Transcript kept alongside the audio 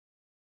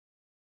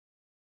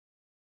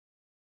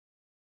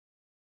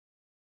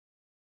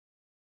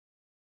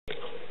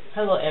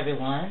Hello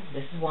everyone,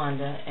 this is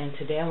Wanda, and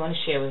today I want to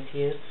share with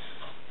you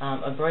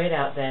a braid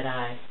out that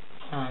I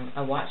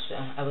watched.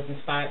 I was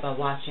inspired by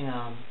watching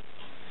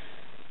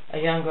a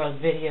young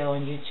girl's video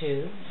on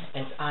YouTube.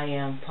 It's I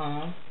Am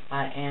Poem,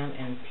 I Am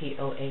and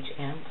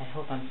P-O-H-M. I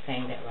hope I'm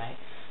saying that right.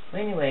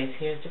 But anyways,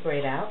 here's the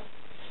braid out,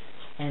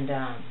 and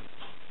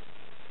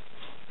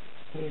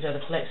these are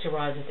the flexi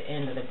rods at the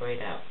end of the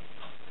braid out.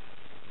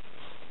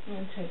 I'm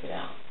going to take it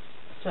out.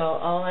 So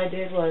all I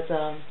did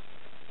was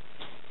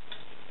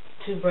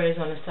two braids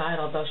on the side,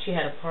 although she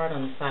had a part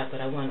on the side, but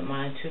I wanted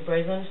mine. Two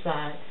braids on the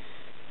side,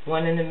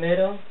 one in the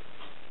middle,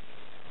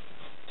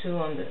 two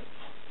on the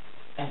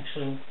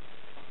actual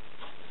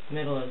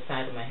middle of the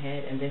side of my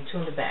head, and then two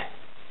in the back.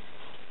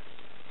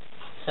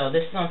 So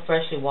this is on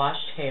freshly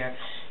washed hair.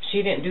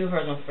 She didn't do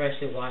hers on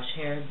freshly washed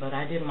hair, but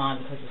I did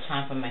mine because it's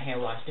time for my hair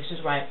wash. This is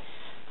right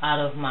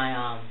out of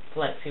my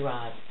flexi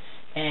rods,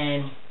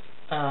 and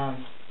I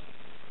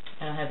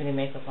don't have any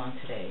makeup on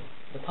today.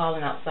 The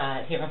pollen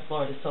outside here in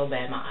Florida is so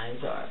bad my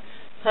eyes are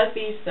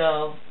puffy,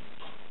 so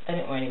I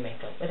didn't wear any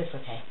makeup, but it's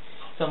okay.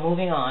 So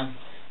moving on,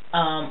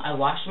 I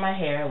washed my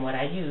hair, and what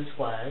I used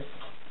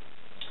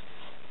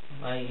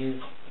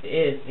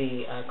is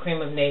the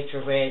Cream of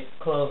Nature Red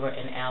Clover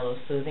and Aloe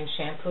Soothing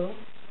Shampoo.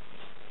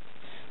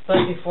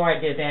 But before I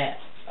did that,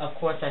 of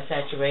course, I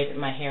saturated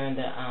my hair in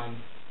the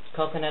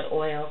coconut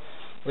oil,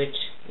 which,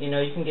 you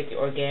know, you can get the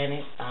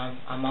organic.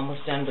 I'm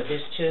almost done with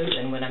this tube,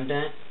 and when I'm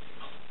done,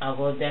 I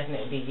will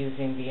definitely be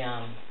using the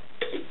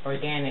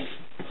organic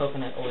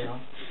coconut oil.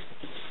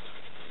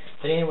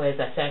 But anyways,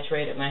 I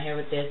saturated my hair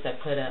with this. I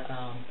put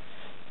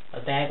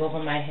a bag over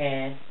my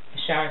head, a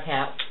shower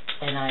cap,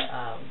 and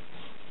I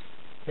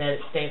let it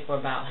stay for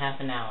about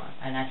half an hour.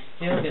 And I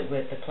sealed it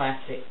with the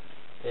plastic.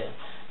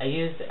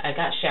 I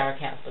got shower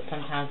caps, but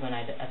sometimes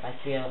if I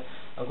see a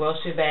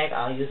grocery bag,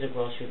 I'll use a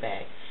grocery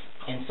bag.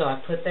 And so I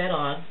put that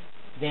on.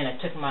 Then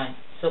I took my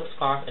silk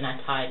scarf and I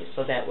tied it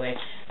so that way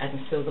I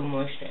can seal the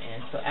moisture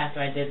in. So after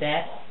I did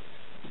that,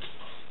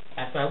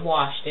 after I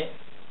washed it,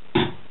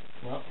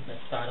 well, let's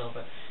start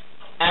over.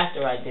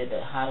 After I did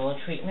the hot oil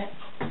treatment,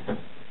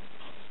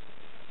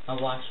 I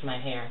washed my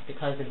hair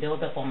because the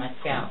buildup on my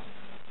scalp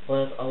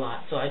was a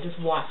lot. So I just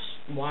washed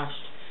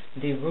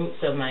the roots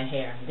of my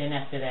hair. Then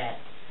after that,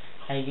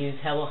 I used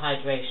Hello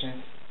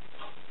Hydration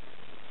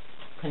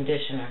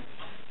conditioner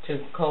to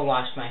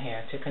co-wash my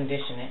hair, to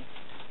condition it.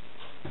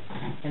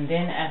 And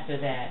then after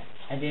that,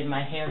 I did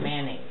my hair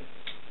mayonnaise.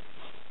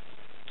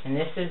 And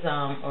this is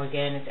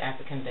Organic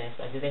African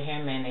Best. I did a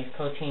hair mayonnaise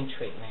protein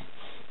treatment.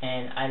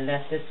 And I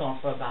left this on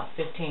for about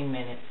 15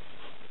 minutes.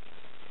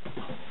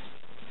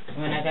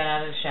 When I got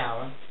out of the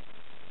shower,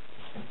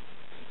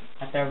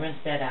 after I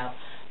rinsed that out,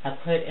 I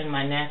put in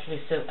my Naturally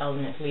Silk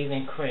Elements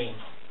leave-in cream.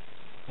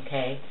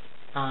 Okay?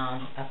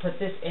 I put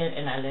this in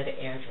and I let it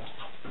air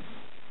dry.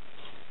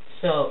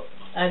 So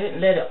I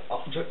didn't let it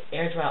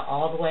air dry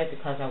all the way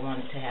because I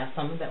wanted to have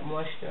some of that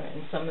moisture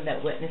and some of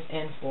that wetness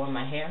in for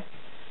my hair.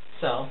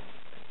 So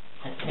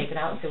let's take it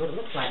out and see what it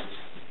looks like.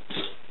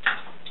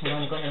 I'm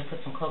going to go ahead and put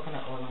some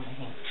coconut oil on my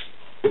hand.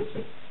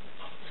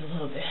 Just a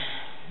little bit.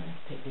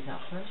 Let's take these out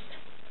first.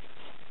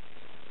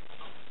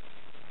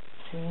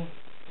 See?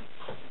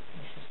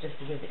 This is just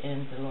to give the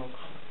ends a little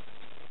color.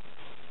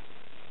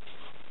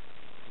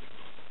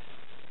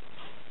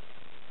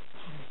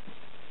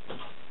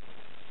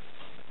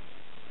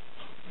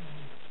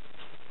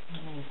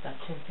 Start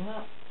tilting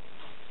up.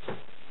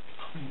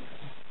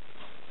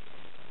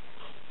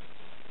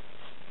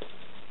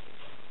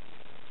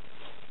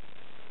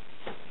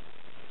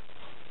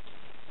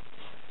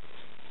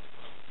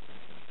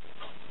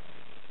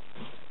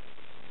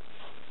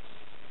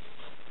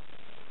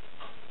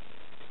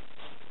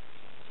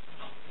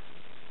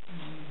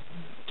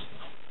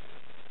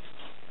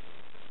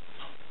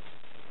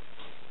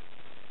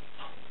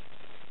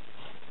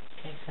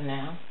 Okay, so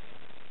now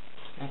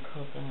my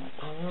coconut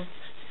oil.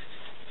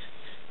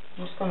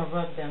 I'm just going to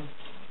rub them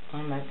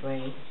on my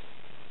braids,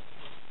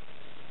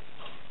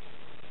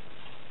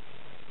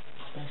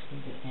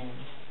 especially the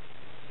ends.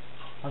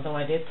 Although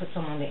I did put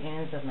some on the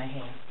ends of my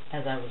hair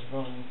as I was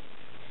rolling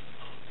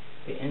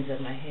the ends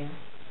of my hair.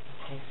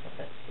 Okay, so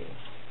let's see.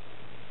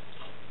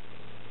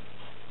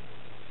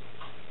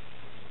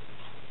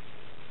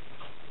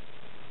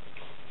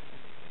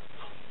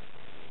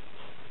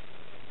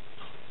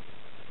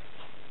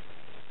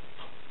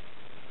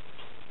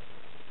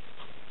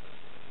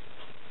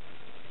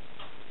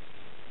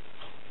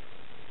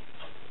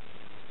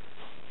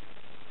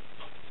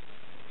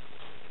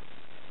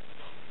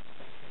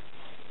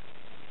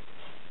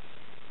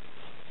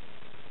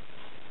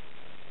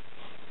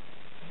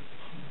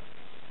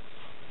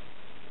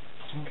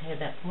 Okay,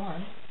 that's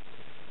one.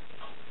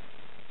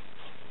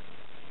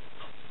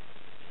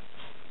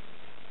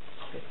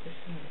 Get this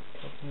one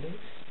taken loose.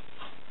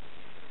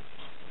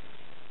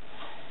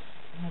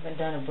 I haven't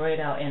done a braid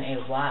out in a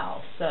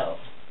while, so.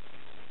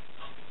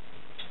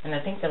 And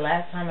I think the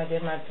last time I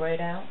did my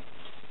braid out,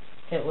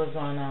 it was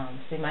on,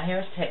 see, my hair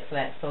is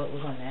Texlax, so it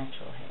was on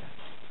natural hair.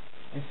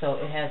 And so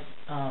it has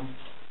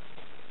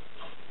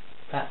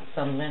gotten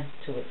some length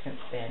to it since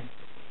then,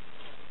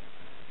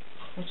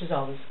 which is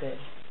always good.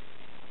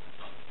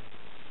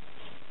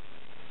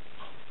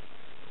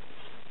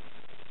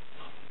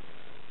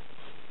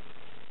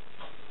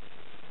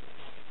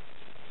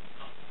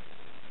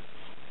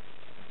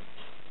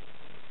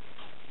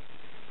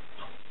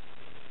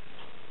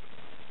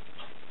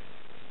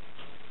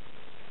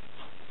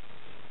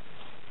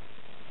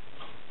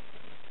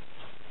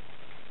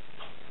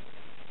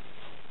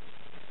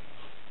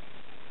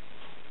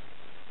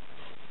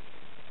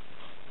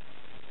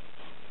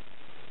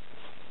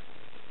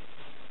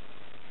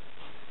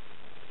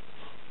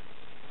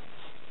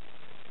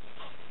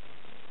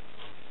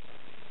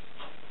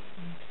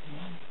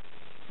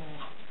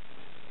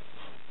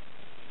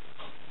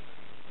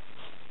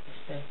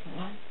 Second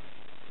one.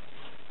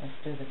 Let's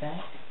do the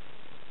back.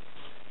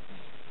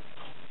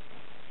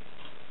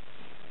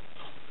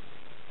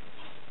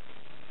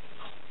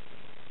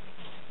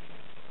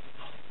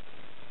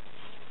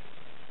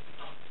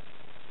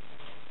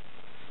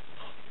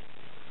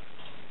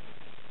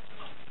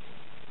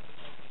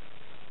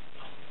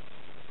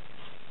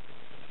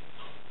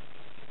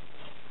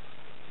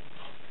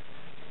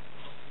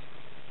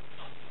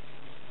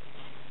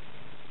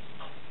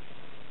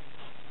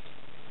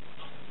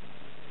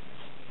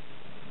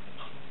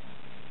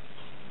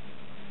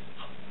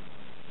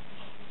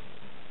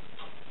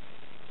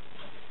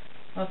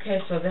 Okay,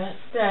 so that's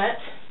that,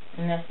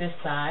 and that's this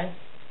side.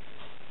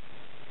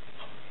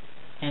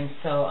 And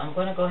so I'm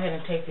going to go ahead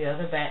and take the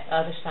other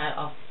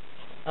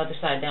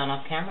side down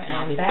off camera, and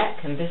I'll be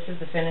back. And this is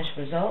the finished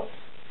result.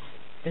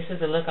 This is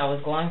the look I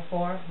was going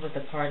for, with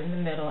the part in the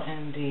middle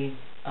and the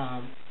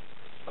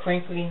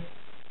crinkly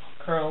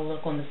curl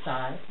look on the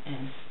side.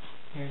 And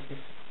here's this.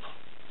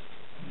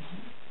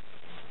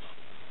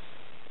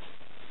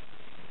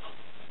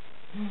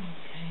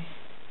 Okay,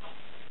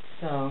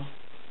 so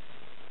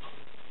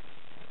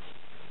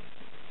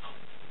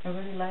I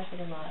really like it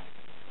a lot.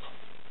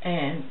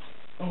 And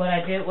what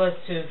I did was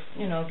to,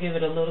 give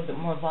it a little bit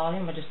more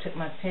volume. I just took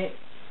my pick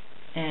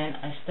and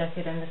I stuck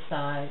it in the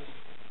sides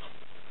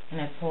and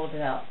I pulled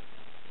it out.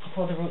 I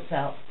pulled the roots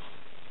out.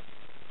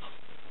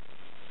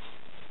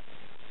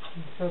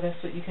 And so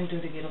that's what you can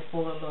do to get a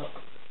fuller look.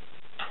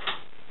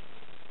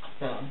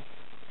 So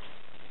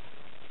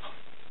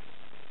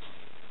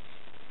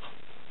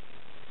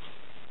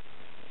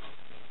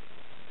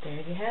there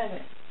you have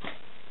it.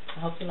 I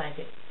hope you like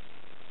it.